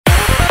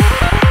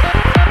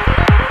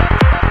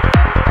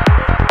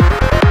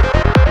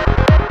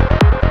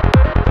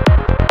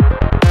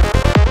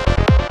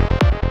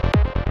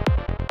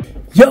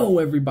Yo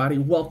everybody,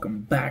 welcome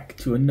back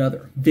to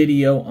another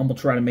video. I'm gonna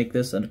try to make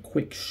this a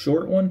quick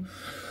short one.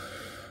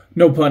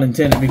 No pun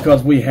intended,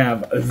 because we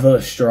have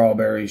the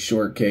strawberry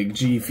shortcake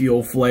G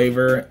Fuel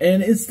flavor,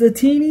 and it's the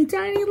teeny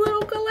tiny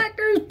little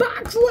collector's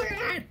box. Look at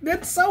that!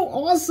 That's so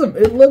awesome.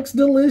 It looks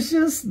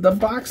delicious. The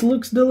box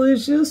looks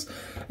delicious.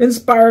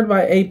 Inspired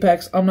by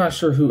Apex. I'm not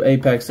sure who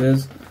Apex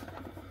is.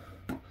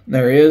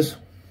 There he is.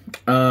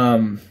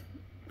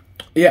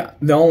 Yeah,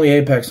 the only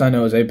Apex I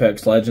know is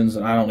Apex Legends,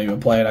 and I don't even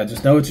play it. I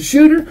just know it's a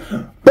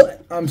shooter.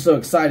 But I'm so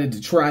excited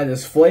to try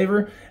this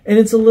flavor. And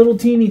it's a little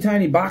teeny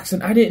tiny box,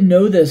 and I didn't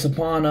know this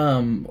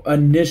upon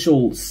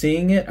initial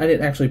seeing it. I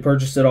didn't actually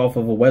purchase it off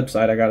of a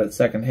website. I got it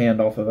secondhand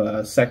off of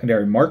a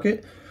secondary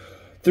market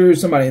through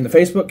somebody in the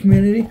Facebook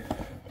community.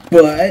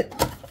 But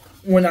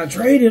when I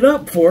traded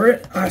up for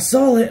it, I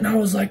saw it, and I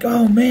was like,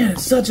 oh man,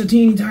 it's such a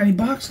teeny tiny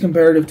box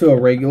comparative to a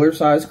regular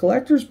size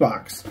collector's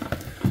box.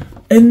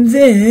 And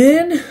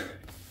then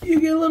you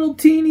get little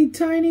teeny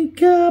tiny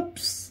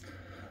cups.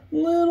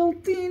 Little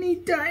teeny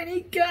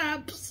tiny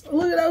cups.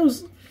 Look at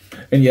those.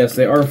 And yes,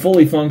 they are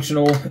fully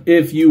functional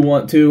if you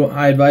want to.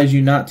 I advise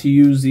you not to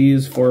use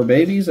these for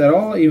babies at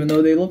all, even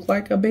though they look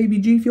like a baby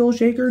G Fuel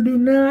shaker. Do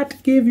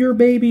not give your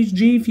babies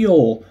G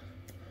Fuel.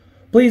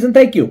 Please and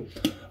thank you.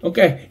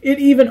 Okay, it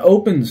even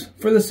opens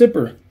for the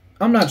zipper.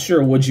 I'm not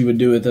sure what you would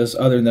do with this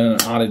other than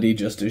an oddity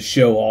just to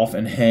show off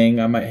and hang.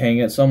 I might hang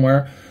it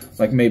somewhere,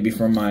 like maybe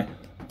from my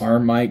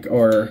arm mic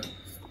or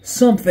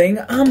something.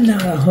 I'm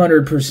not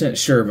 100%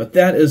 sure, but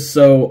that is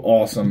so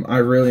awesome. I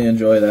really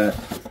enjoy that.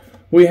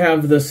 We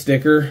have the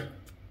sticker,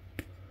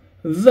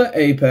 the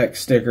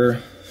Apex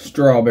sticker,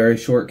 strawberry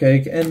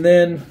shortcake, and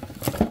then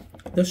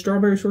the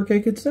strawberry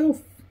shortcake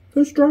itself.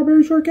 The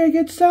strawberry shortcake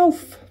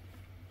itself.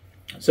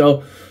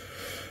 So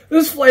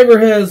this flavor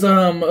has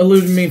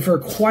eluded me for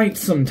quite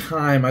some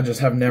time. I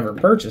just have never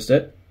purchased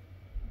it.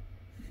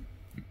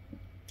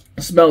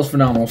 It smells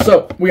phenomenal.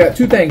 So we got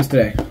two things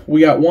today.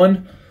 We got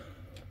one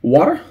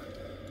water,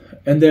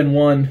 and then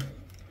one,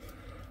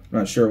 I'm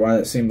not sure why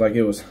that seemed like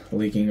it was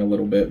leaking a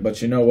little bit,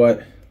 but you know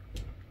what?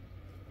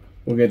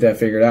 We'll get that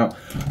figured out.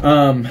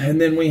 And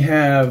then we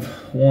have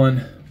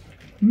one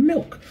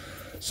milk.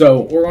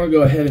 So we're going to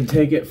go ahead and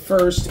take it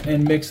first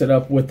and mix it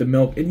up with the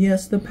milk. And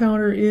yes, the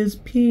powder is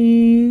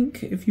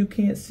pink. If you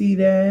can't see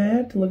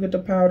that, look at the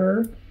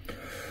powder.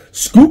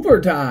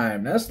 Scooper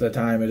time. That's the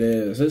time it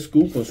is. It's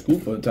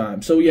scooper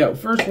time. So yeah,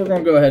 first we're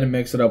going to go ahead and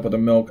mix it up with the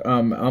milk.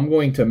 I'm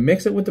going to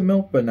mix it with the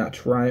milk, but not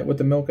try it with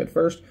the milk at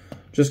first,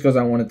 just because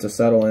I want it to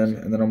settle in,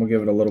 and then I'm going to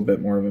give it a little bit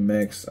more of a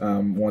mix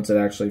once it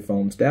actually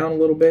foams down a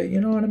little bit,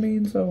 you know what I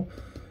mean? So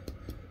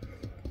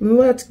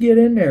let's get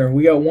in there.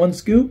 We got one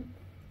scoop.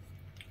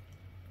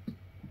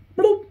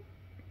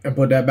 And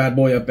put that bad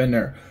boy up in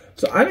there.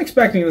 So I'm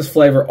expecting this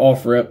flavor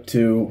off rip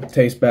to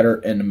taste better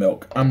in the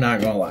milk. I'm not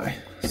going to lie.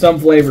 Some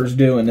flavors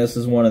do, and this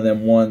is one of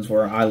them ones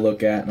where I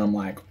look at and I'm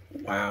like,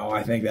 wow,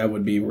 I think that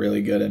would be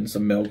really good in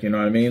some milk, you know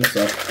what I mean?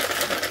 So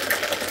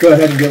go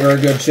ahead and give her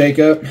a good shake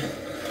up.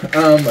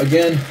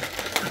 Again,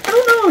 I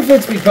don't know if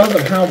it's because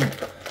of how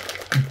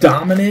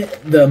dominant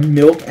the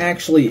milk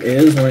actually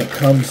is when it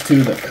comes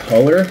to the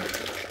color.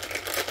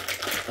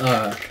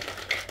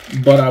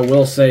 But I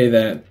will say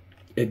that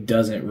it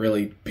doesn't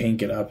really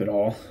pink it up at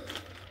all.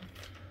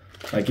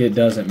 Like, it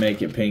doesn't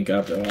make it pink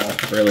up at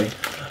all, really.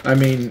 I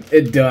mean,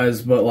 it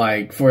does, but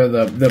like for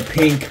the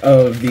pink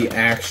of the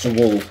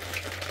actual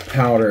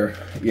powder,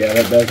 yeah,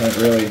 that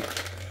doesn't really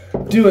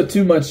do it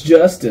too much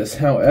justice.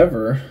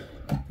 However,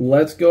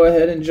 let's go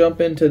ahead and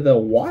jump into the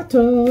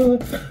water.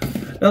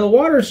 Now, the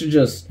water should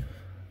just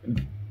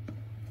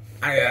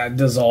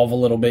dissolve a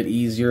little bit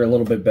easier, a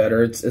little bit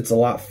better. It's a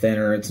lot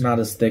thinner. It's not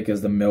as thick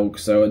as the milk,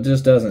 so it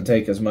just doesn't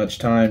take as much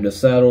time to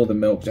settle. The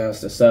milk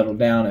has to settle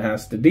down. It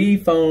has to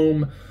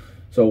defoam.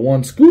 So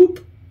one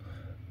scoop.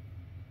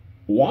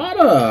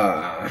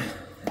 Water.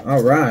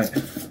 All right.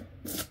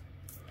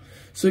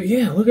 So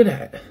yeah, look at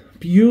that.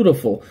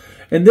 Beautiful.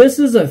 And this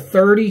is a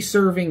 30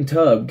 serving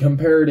tub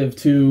comparative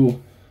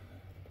to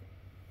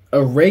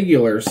a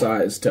regular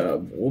size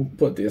tub. We'll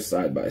put this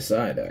side by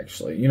side,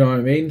 actually. You know what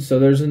I mean? So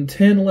there's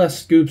 10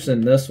 less scoops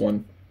in this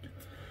one,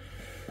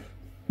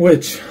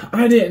 which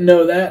I didn't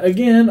know that,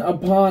 again,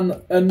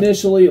 upon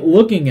initially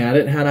looking at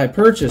it had I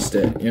purchased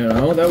it. You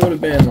know, that would have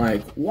been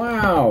like,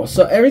 wow.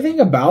 So everything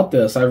about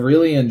this I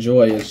really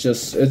enjoy. It's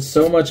just, it's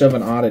so much of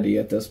an oddity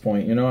at this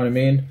point. You know what I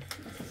mean?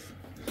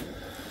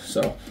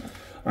 So,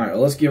 all right,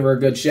 let's give her a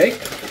good shake.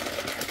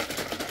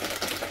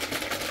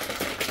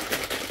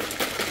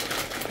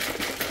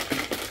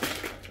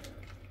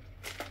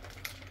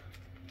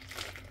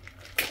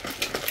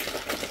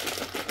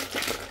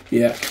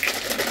 Yeah.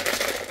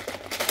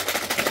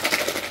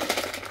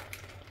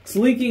 It's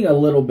leaking a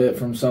little bit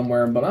from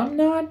somewhere, but I'm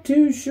not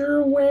too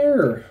sure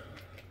where.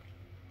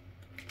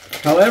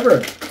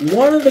 However,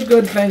 one of the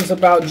good things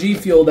about G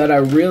Fuel that I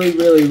really,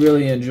 really,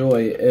 really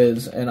enjoy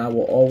is, and I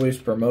will always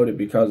promote it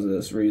because of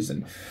this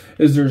reason,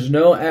 is there's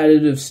no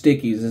additive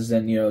stickies, as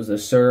in, you know, the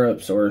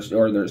syrups or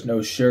there's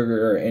no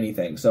sugar or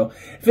anything. So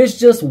if it's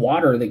just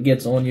water that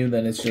gets on you,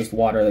 then it's just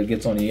water that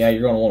gets on you. Yeah,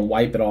 you're going to want to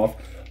wipe it off,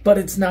 but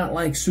it's not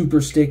like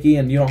super sticky,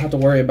 and you don't have to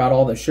worry about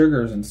all the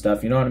sugars and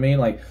stuff. You know what I mean?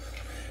 Like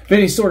if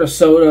any sort of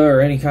soda or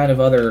any kind of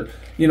other,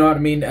 you know what I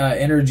mean,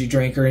 energy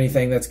drink or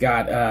anything that's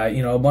got,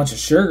 you know, a bunch of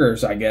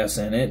sugars, I guess,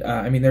 in it.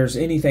 I mean, there's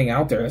anything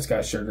out there that's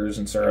got sugars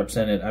and syrups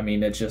in it. I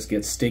mean, it just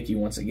gets sticky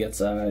once it gets,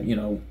 you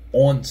know,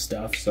 on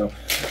stuff. So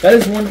that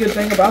is one good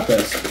thing about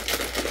this.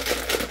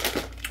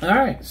 All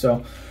right,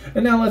 so,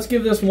 and now let's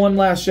give this one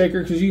last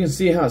shaker because you can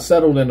see how it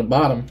settled in the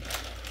bottom.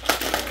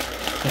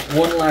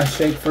 One last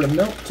shake for the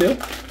milk, too.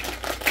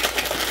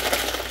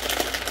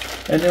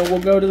 And then we'll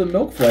go to the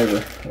milk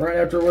flavor right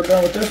after we're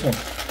done with this one.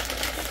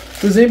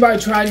 Has anybody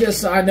tried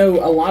this? I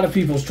know a lot of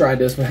people's tried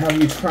this, but have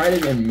you tried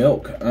it in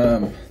milk?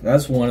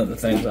 That's one of the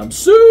things I'm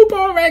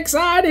super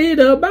excited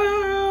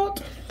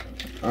about.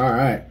 All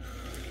right.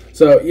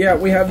 So, yeah,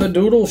 we have the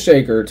Doodle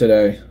Shaker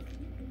today.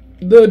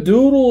 The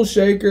Doodle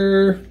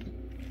Shaker.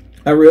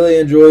 I really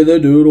enjoy the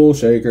Doodle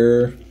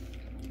Shaker.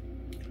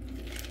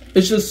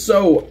 It's just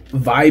so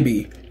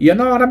vibey. You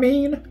know what I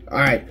mean? All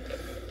right.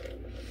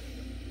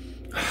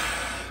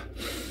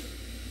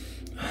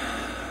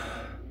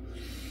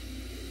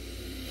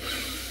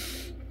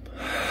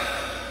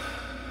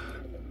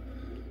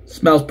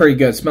 Smells pretty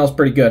good. Smells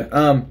pretty good.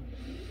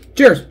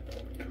 Cheers.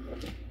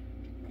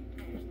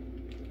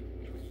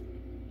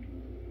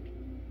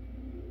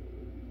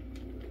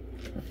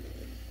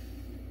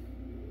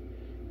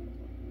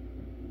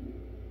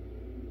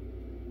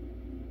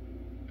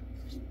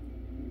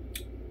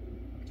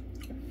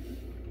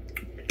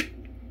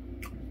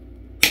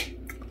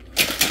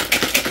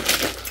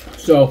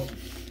 So,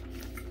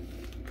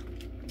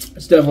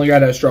 it's definitely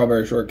got that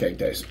strawberry shortcake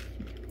taste.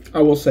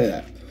 I will say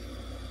that.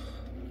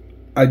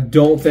 I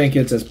don't think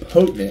it's as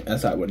potent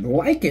as I would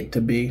like it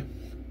to be.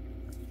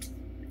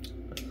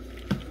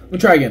 Let me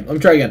try again. Let me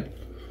try again.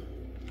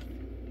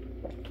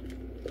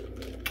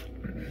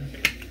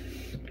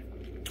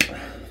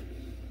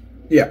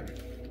 Yeah.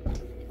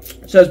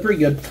 So it's pretty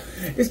good.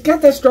 It's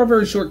got that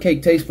strawberry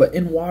shortcake taste, but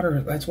in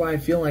water, that's why I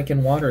feel like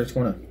in water it's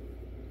going to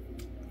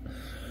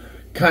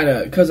kind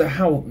of, because of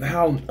how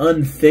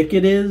unthick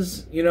it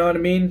is, you know what I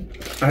mean?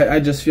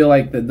 I just feel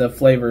like the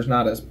flavor is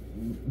not as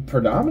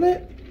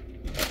predominant.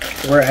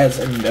 Whereas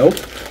in milk,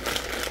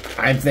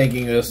 I'm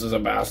thinking this is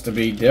about to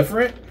be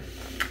different.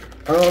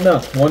 I don't know.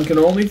 One can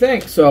only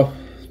think. So,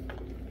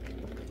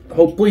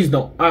 please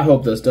don't. I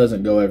hope this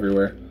doesn't go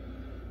everywhere.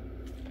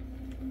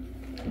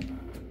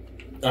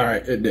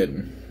 Alright, it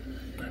didn't.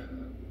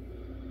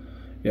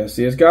 Yeah,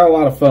 see, it's got a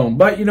lot of foam.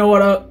 But you know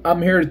what?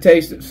 I'm here to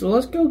taste it. So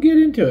let's go get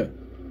into it.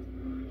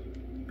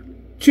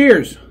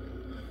 Cheers.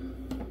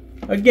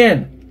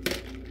 Again.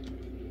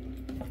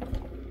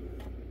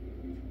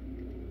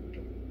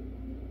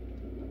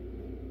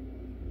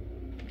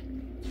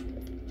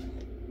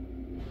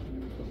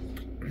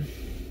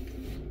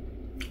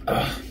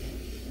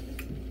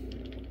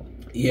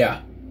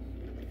 Yeah,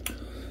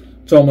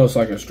 it's almost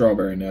like a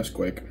strawberry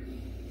Nesquik.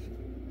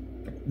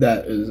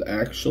 That is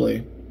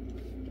actually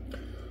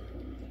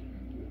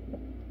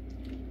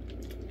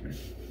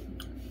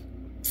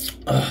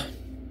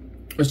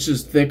it's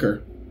just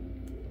thicker.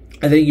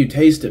 I think you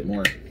taste it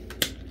more.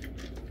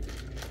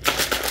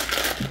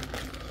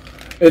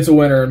 It's a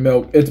winner in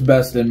milk. It's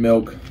best in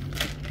milk.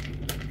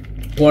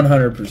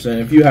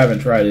 100%. If you haven't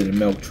tried it in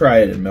milk, try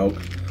it in milk.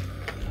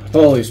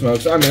 Holy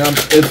smokes! I mean,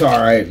 it's all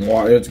right in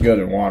water. It's good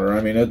in water.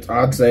 I mean,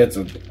 I'd say it's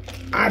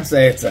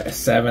a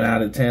 7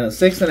 out of 10, a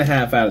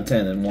 6.5 out of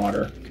 10 in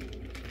water,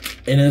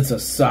 and it's a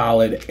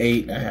solid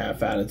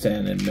 8.5 out of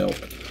 10 in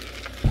milk.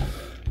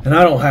 And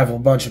I don't have a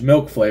bunch of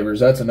milk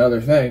flavors. That's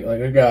another thing.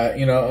 Like I got,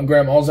 you know,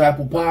 Grandma's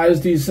apple pie is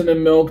decent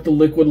in milk. The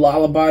liquid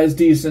lullaby is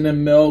decent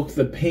in milk.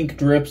 The pink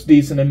drip's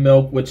decent in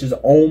milk, which is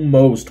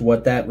almost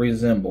what that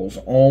resembles.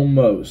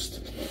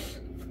 Almost.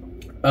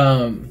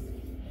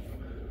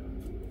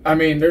 I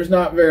mean, there's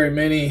not very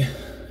many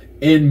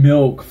in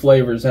milk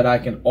flavors that I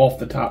can, off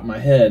the top of my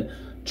head,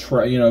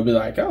 try, you know, be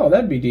like, oh,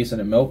 that'd be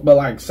decent in milk. But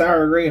like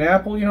sour green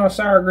apple, you know,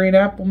 sour green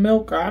apple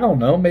milk, I don't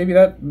know. Maybe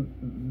that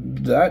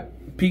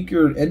pique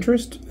your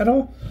interest at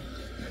all?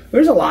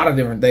 There's a lot of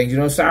different things, you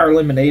know, sour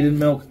lemonade in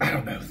milk. I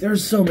don't know.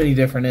 There's so many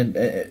different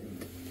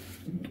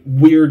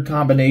weird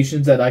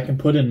combinations that I can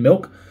put in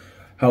milk.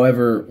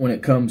 However, when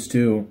it comes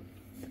to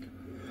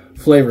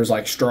flavors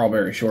like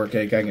strawberry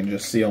shortcake, I can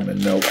just see them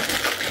in milk.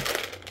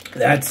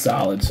 That's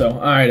solid. So,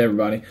 all right,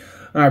 everybody.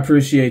 I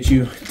appreciate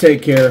you.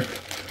 Take care.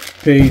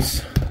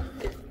 Peace.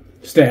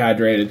 Stay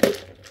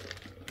hydrated.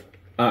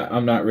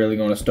 I'm not really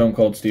going to Stone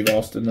Cold Steve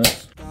Austin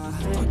this.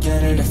 I'll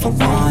get it if I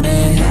want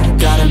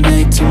it. Gotta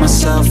make to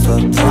myself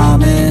a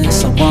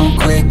promise. I won't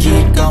quit,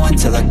 keep going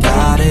till I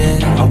got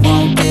it. I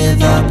won't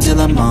give up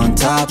till I'm on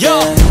top. Yo,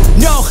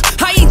 no,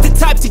 I ain't the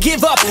type to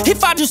give up.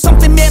 If I do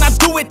something, man, I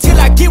do it till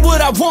I get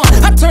what I want.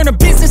 I turn a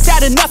business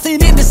out of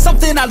nothing into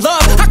something I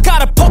love. I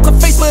got a poker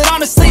face, but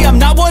honestly, I'm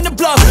not one to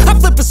bluff. I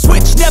flip a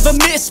switch, never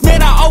miss,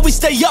 man, I always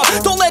stay up.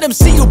 Don't let them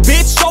see you,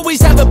 bitch,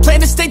 always have a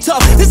plan to stay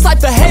tough. This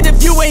life ahead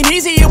of you ain't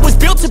easy, it was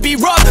built to be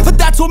rough. But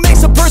that's what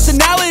makes a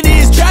personality,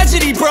 is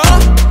tragedy,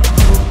 bruh.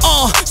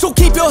 So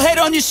keep your head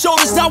on your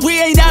shoulders. Now we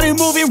ain't out here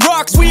moving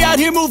rocks, we out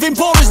here moving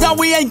boulders. Now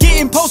we ain't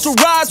getting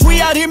posterized, we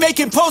out here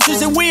making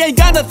posters. And we ain't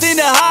got nothing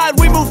to hide,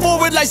 we move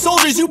forward like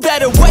soldiers. You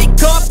better wake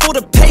up for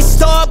the pay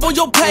stub, or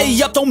you'll pay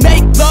up. Don't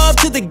make love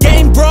to the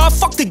game, bruh,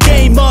 fuck the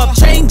game up.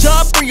 Change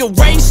up,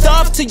 rearrange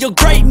stuff to your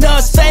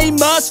greatness.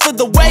 Famous for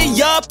the way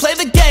up, play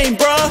the game,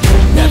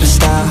 bruh. Never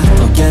stop,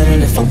 I'll get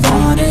it if I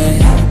want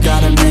it.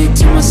 Gotta make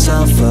to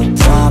myself a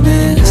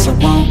promise. I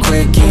won't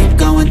quit, keep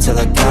going till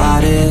I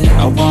got it.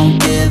 I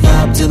won't give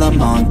up till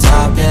I'm on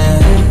top,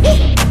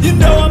 yeah. You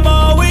know I'm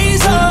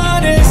always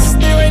honest,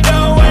 there ain't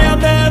no way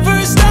I'm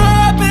ever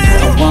stopping.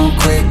 I won't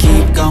quit,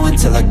 keep going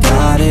till I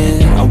got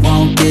it. I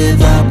won't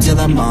give up till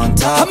I'm on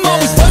top, I'm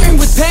always flirting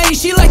with pain,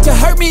 she like to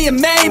hurt me and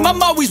maim.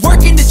 I'm always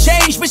working to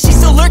change, but she's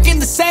still lurking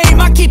the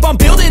same. I keep on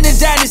building a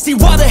dynasty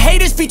while the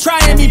haters be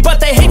trying me. But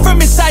they hate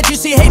from inside, you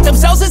see, hate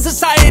themselves in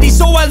society.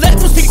 So I let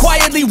them speak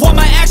quietly while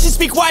my actions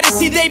speak wider.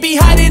 See, they be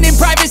hiding in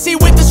privacy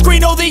with the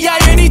screen, oh the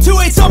irony. To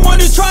hate someone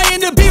who's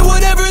trying to be what